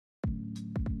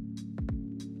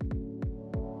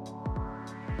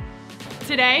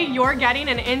Today, you're getting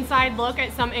an inside look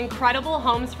at some incredible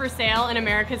homes for sale in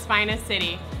America's finest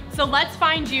city. So let's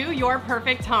find you your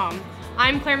perfect home.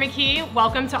 I'm Claire McKee,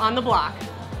 welcome to On the Block.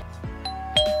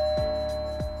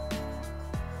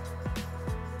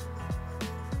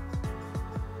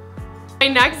 My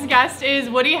next guest is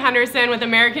Woody Henderson with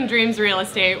American Dreams Real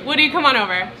Estate. Woody, come on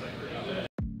over.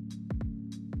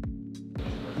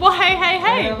 Well, hey.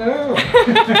 Hello.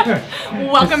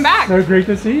 Welcome back. So great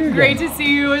to see you again. Great to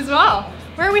see you as well.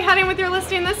 Where are we heading with your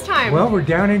listing this time? Well, we're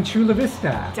down in Chula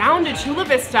Vista. Down to Chula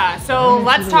Vista. So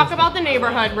let's talk about the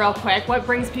neighborhood real quick. What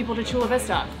brings people to Chula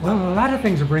Vista? Well, a lot of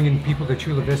things are bringing people to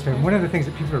Chula Vista, and one of the things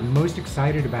that people are most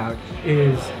excited about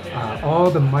is all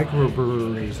the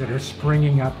microbreweries that are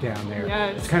springing up down there.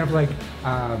 Yes. It's kind of like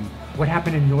what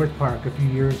happened in North Park a few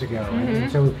years ago,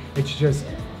 and so it's just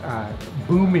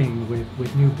booming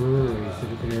with new breweries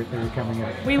that are coming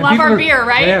up. We love our beer,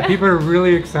 right? Yeah, people are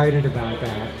really excited about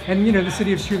that. And you know, the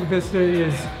city of Chula Vista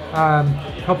is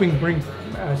helping bring,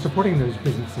 supporting those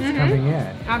businesses coming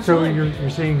in. Absolutely. So you're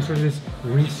seeing sort of this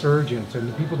resurgence, and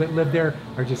the people that live there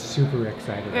are just super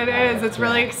excited. It is, it's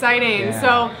really exciting. Yeah.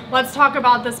 So let's talk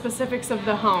about the specifics of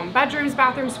the home. Bedrooms,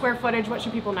 bathrooms, square footage, what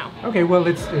should people know? Okay, well,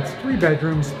 it's 3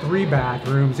 bedrooms, 3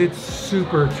 bathrooms. It's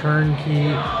super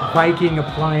turnkey, Viking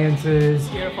appliances.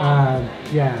 Beautiful.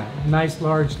 Yeah, nice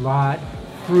large lot,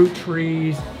 fruit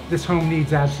trees. This home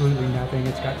needs absolutely nothing.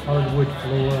 It's got hardwood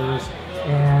floors,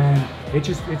 and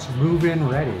it's move-in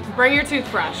ready. Bring your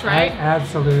toothbrush, right?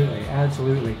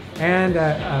 Absolutely. And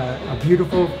a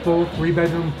beautiful full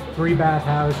 3-bedroom, 3-bath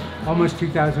house, almost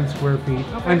 2,000 square feet,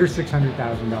 under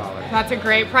 $600,000. That's a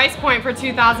great price point for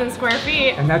 2,000 square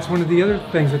feet. And that's one of the other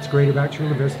things that's great about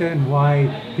Chula Vista, and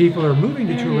why people are moving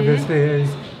to Chula Vista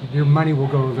is your money will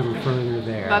go a little further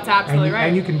there. That's absolutely right.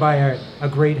 And you can buy a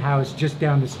great house just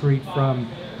down the street from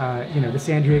you know, the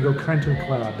San Diego Country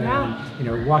Club, and you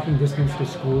know, walking distance to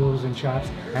schools and shops,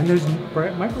 and there's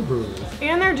microbreweries.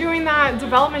 And they're doing that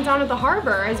development down at the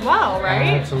harbor as well, right?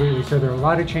 Absolutely. So there are a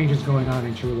lot of changes going on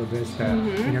in Chula Vista.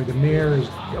 You know, the mayor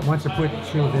wants to put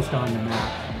Chula Vista on the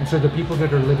map, and so the people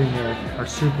that are living there are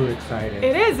super excited.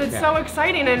 It is. It's so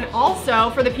exciting, and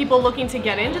also for the people looking to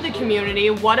get into the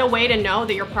community, what a way to know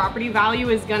that your property value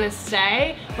is going to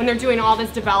stay when they're doing all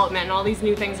this development and all these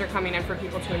new things are coming in for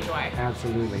people to enjoy.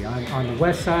 Absolutely. On the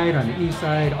west side, on the east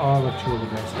side, all of Chula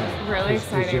Vista. Really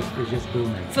exciting. Is just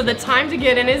booming. So the time to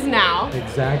get in is now.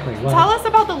 Exactly. Well, tell us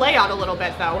about the layout a little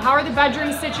bit though. How are the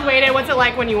bedrooms situated? What's it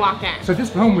like when you walk in? So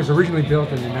this home was originally built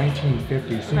in the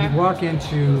 1950s. So you walk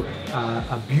into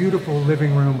a beautiful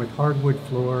living room with hardwood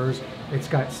floors. It's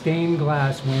got stained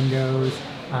glass windows.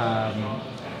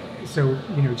 So,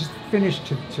 you know, just finished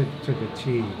to the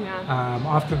T. Yeah.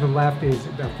 Off to the left is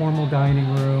a formal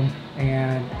dining room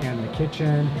and the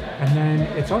kitchen, and then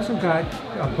it's also got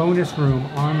a bonus room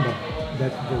on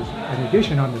there's an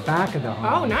addition on the back of the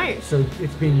home. Oh, nice. So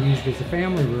it's being used as a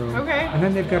family room. Okay. And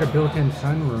then they've got a built-in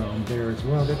sunroom there as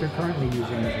well that they're currently using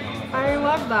as an office. I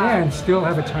love that. Yeah, and still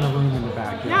have a ton of room in the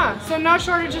backyard. Yeah, so no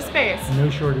shortage of space.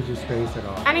 No shortage of space at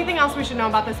all. Anything else we should know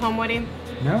about this home, Woody?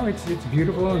 No, it's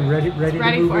beautiful and ready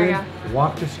to move in.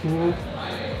 Walk to school.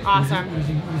 Awesome.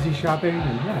 Easy shopping,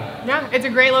 and yeah, it's a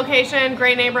great location,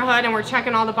 great neighborhood, and we're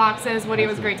checking all the boxes. Woody, it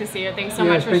was great to see you. Thanks so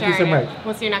much for sharing. Thank you so much.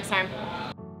 We'll see you next time.